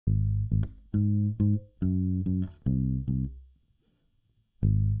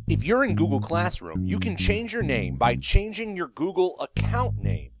If you're in Google Classroom, you can change your name by changing your Google account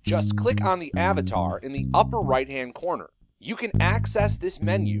name. Just click on the avatar in the upper right-hand corner. You can access this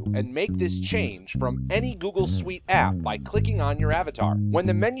menu and make this change from any Google Suite app by clicking on your avatar. When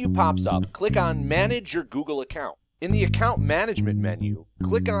the menu pops up, click on Manage Your Google Account. In the Account Management menu,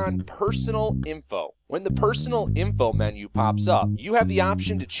 click on Personal Info. When the Personal Info menu pops up, you have the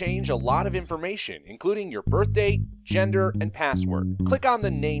option to change a lot of information, including your birth date, gender, and password. Click on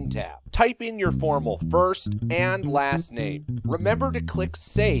the Name tab. Type in your formal first and last name. Remember to click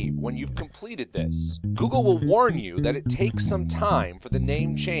Save when you've completed this. Google will warn you that it takes some time for the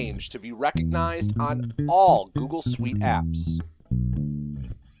name change to be recognized on all Google Suite apps.